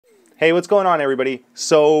Hey, what's going on, everybody?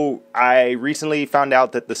 So I recently found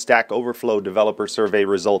out that the Stack Overflow developer survey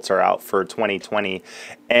results are out for 2020.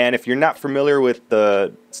 And if you're not familiar with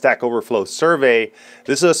the Stack Overflow survey,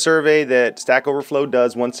 this is a survey that Stack Overflow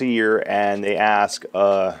does once a year, and they ask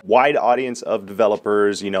a wide audience of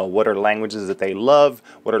developers, what are languages that they love,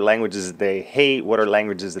 what are languages that they hate, what are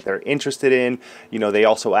languages that they're interested in. They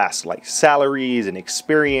also ask like salaries and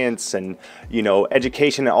experience and,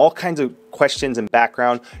 education and all kinds of questions and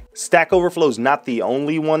background. Stack Overflow is not the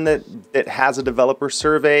only one that has a developer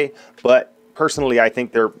survey, but personally I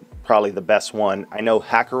think they're probably the best one. I know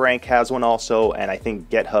HackerRank has one also, and I think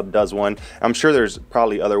GitHub does one. I'm sure there's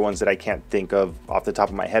probably other ones that I can't think of off the top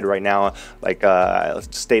of my head right now, like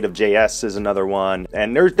State of JS is another one,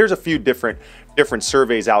 and there's a few different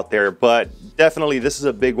surveys out there, but definitely this is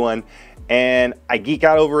a big one. And I geek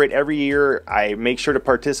out over it every year. I make sure to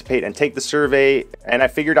participate and take the survey, and I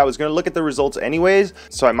figured I was going to look at the results anyways,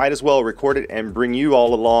 so I might as well record it and bring you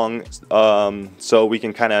all along so we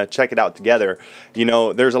can kind of check it out together.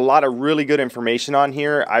 There's a lot of really good information on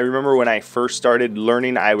here. I remember when I first started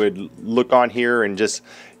learning, I would look on here and just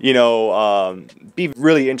be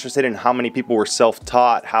really interested in how many people were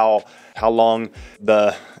self-taught, how long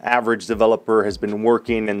the average developer has been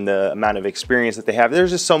working, and the amount of experience that they have.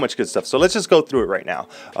 There's just so much good stuff. So let's just go through it right now.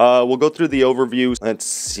 We'll go through the overview. Let's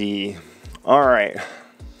see. All right.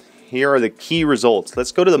 Here are the key results.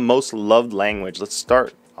 Let's go to the most loved language. Let's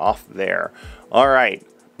start off there. All right.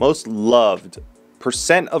 Most loved.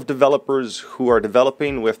 Percent of developers who are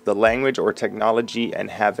developing with the language or technology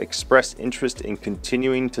and have expressed interest in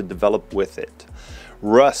continuing to develop with it.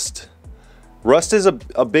 Rust. Rust is a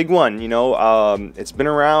big one, it's been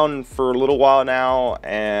around for a little while now,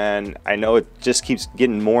 and I know it just keeps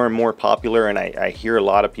getting more and more popular, and I hear a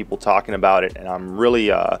lot of people talking about it, and I'm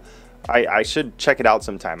really, I should check it out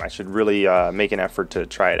sometime. I should really make an effort to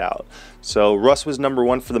try it out. So Rust was number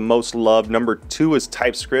one for the most loved. Number two is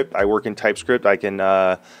TypeScript. I work in TypeScript. I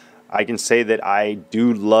can say that I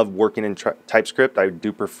do love working in TypeScript. I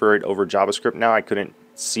do prefer it over JavaScript now. I couldn't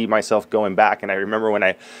see myself going back, and I remember when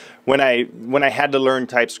I had to learn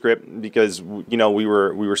TypeScript because we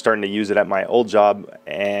were starting to use it at my old job,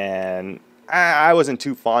 and I wasn't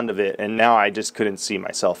too fond of it, and now I just couldn't see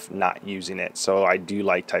myself not using it. So I do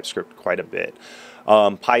like TypeScript quite a bit.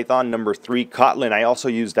 Python, number three. Kotlin, I also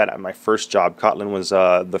used that at my first job. Kotlin was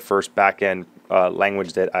the first backend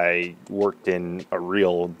language that I worked in a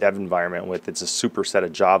real dev environment with. It's a superset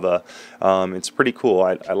of Java. It's pretty cool.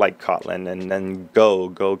 I like Kotlin. And then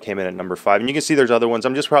Go came in at number five. And you can see there's other ones.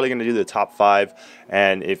 I'm just probably going to do the top five.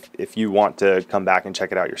 And if you want to come back and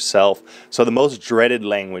check it out yourself. So the most dreaded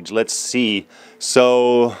language, let's see.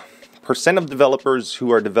 So percent of developers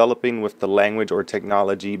who are developing with the language or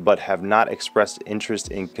technology but have not expressed interest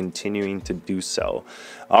in continuing to do so.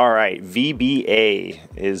 All right, VBA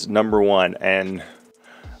is number one, and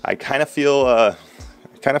I kind of feel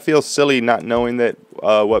silly not knowing that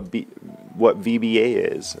what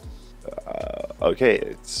VBA is. Okay,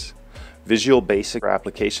 it's Visual Basic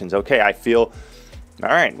Applications. Okay, I feel. All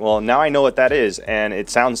right, well, now I know what that is, and it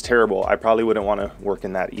sounds terrible. I probably wouldn't want to work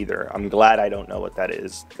in that either. I'm glad I don't know what that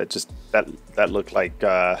is. That looked like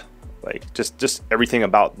just everything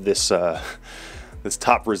about this this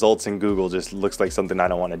top results in Google just looks like something I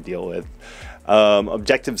don't want to deal with.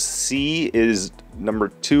 Objective-C is number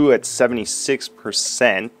two at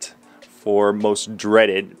 76% for most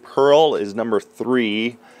dreaded. Perl is number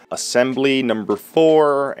three. Assembly number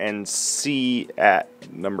four, and C at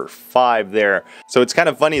number five there. So it's kind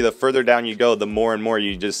of funny, the further down you go, the more and more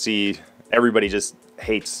you just see everybody just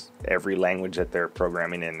hates every language that they're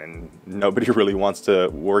programming in, and nobody really wants to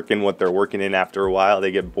work in what they're working in. After a while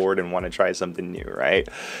they get bored and want to try something new, right?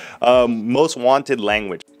 Most wanted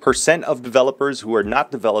language. Percent of developers who are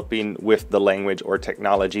not developing with the language or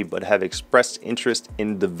technology but have expressed interest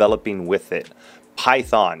in developing with it.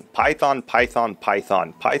 Python. Python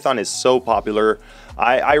is so popular.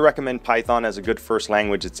 I recommend Python as a good first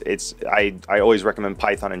language. I always recommend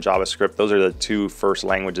Python and JavaScript. Those are the two first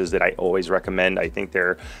languages that I always recommend. I think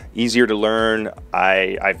they're easier to learn.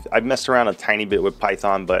 I've messed around a tiny bit with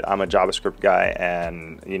Python, but I'm a JavaScript guy,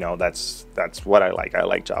 and that's what I like. I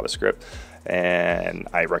like JavaScript, and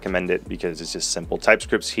I recommend it because it's just simple.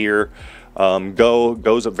 TypeScript's here.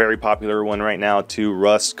 Go's a very popular one right now too.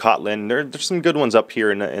 Rust, Kotlin, there's some good ones up here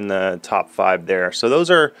in the top five there. So those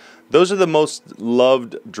are the most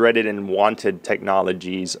loved, dreaded, and wanted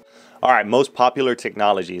technologies. All right, most popular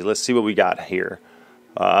technologies. Let's see what we got here.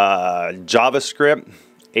 JavaScript,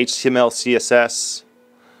 HTML, CSS,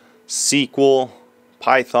 SQL,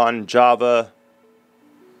 Python, Java,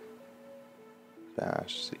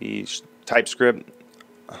 Bash, C, TypeScript,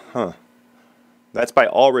 That's by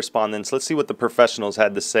all respondents. Let's see what the professionals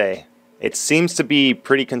had to say. It seems to be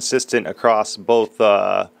pretty consistent across both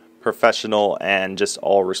professional and just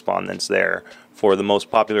all respondents there for the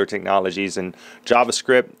most popular technologies. And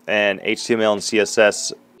JavaScript and HTML and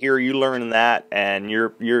CSS, here you learn that and you're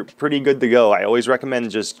pretty good to go. I always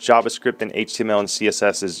recommend just JavaScript and HTML and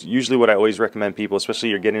CSS is usually what I always recommend people, especially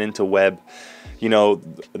you're getting into web. You know,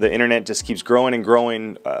 the internet just keeps growing and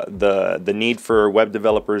growing. The need for web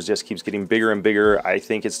developers just keeps getting bigger and bigger. I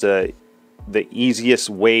think it's the easiest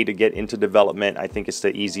way to get into development. I think it's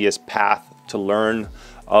the easiest path to learn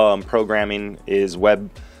programming is web.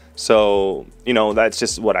 So, you know, that's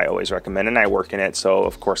just what I always recommend, and I work in it, so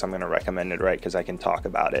of course I'm going to recommend it, right, because I can talk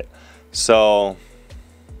about it. So, all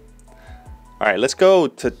right, let's go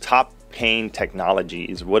to top paying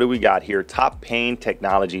technologies. What do we got here? Top paying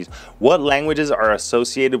technologies. What languages are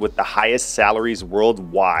associated with the highest salaries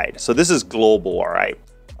worldwide? So this is global, all right.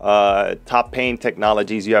 Top paying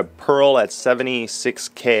technologies, you have Perl at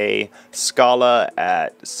 76K, Scala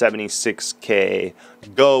at 76K,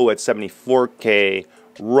 Go at 74K,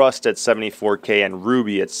 Rust at 74K, and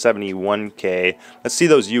Ruby at 71K. Let's see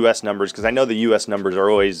those US numbers, because I know the US numbers are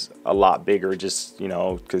always a lot bigger, just, you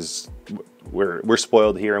know, because we're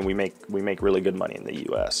spoiled here and we make really good money in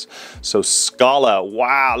the US. So Scala,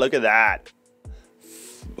 wow, look at that,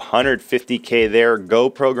 150K there. Go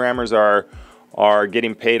programmers are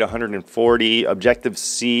getting paid 140.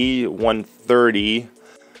 Objective-C 130.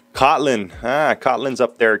 Kotlin, Kotlin's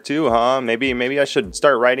up there too, huh? Maybe I should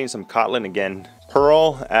start writing some Kotlin again.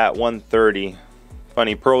 Perl at 130.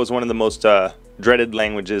 Funny, Perl is one of the most dreaded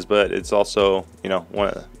languages, but it's also, you know, one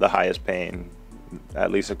of the highest paying,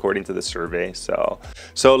 at least according to the survey. So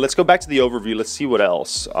let's go back to the overview. Let's see what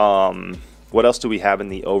else. What else do we have in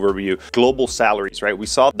the overview? Global salaries, right? We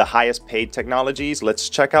saw the highest paid technologies. Let's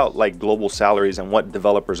check out like global salaries and what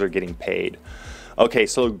developers are getting paid. Okay,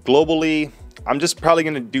 so globally, I'm just probably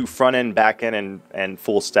going to do front end, back end, and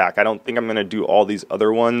full stack. I don't think I'm going to do all these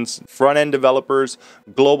other ones. Front end developers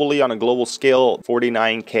globally on a global scale,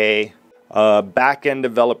 49K. Back end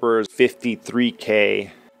developers,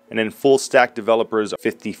 53K. And then full stack developers,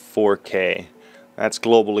 54K. That's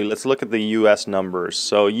globally. Let's look at the US numbers.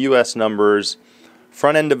 So US numbers,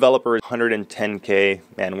 front end developer, 110K.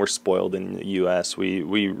 Man, we're spoiled in the US. We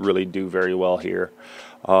really do very well here.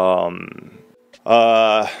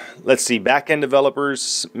 Let's see, back-end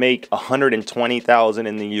developers make 120,000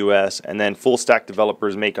 in the US, and then full stack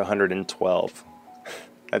developers make 112.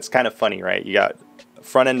 That's kind of funny, right? You got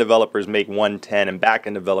front-end developers make 110 and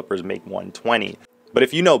back-end developers make 120. But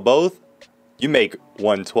if you know both, you make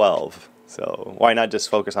 112. So why not just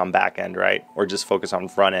focus on back-end, right? Or just focus on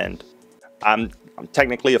front-end. I'm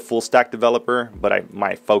technically a full stack developer, but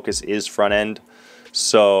my focus is front-end.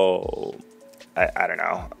 So I don't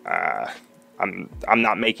know. I'm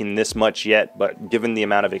not making this much yet, but given the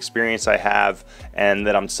amount of experience I have and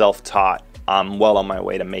that I'm self-taught, I'm well on my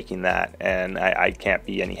way to making that, and I can't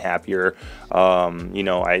be any happier. You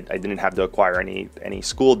know, I didn't have to acquire any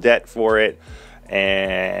school debt for it,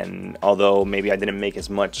 and although maybe I didn't make as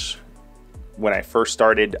much when I first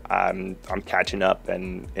started, I'm catching up,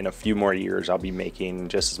 and in a few more years I'll be making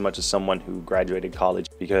just as much as someone who graduated college,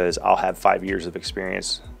 because I'll have 5 years of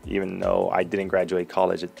experience. Even though I didn't graduate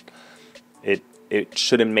college, it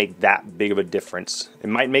shouldn't make that big of a difference. It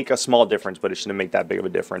might make a small difference, but it shouldn't make that big of a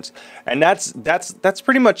difference. And that's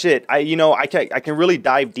pretty much it. I can really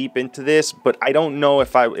dive deep into this, but I don't know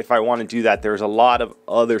if I want to do that. There's a lot of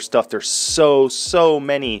other stuff. There's so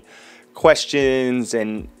many questions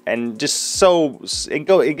and just so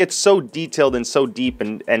it gets so detailed and so deep,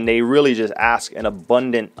 and they really just ask an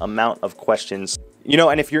abundant amount of questions. You know,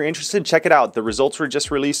 and if you're interested, check it out. The results were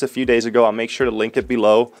just released a few days ago. I'll make sure to link it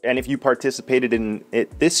below. And if you participated in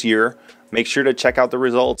it this year, make sure to check out the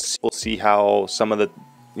results. We'll see how some of the,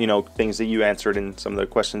 you know, things that you answered and some of the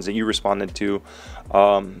questions that you responded to,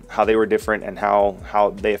 how they were different and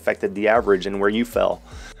how they affected the average and where you fell.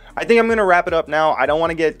 I think I'm going to wrap it up now. I don't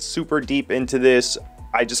want to get super deep into this.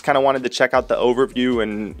 I just kind of wanted to check out the overview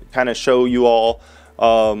and kind of show you all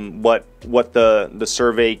what the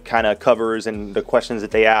survey kind of covers and the questions that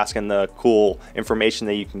they ask and the cool information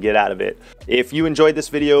that you can get out of it. If you enjoyed this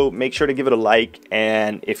video, make sure to give it a like,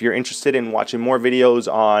 and if you're interested in watching more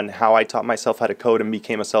videos on how I taught myself how to code and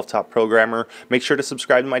became a self-taught programmer, make sure to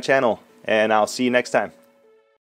subscribe to my channel, and I'll see you next time.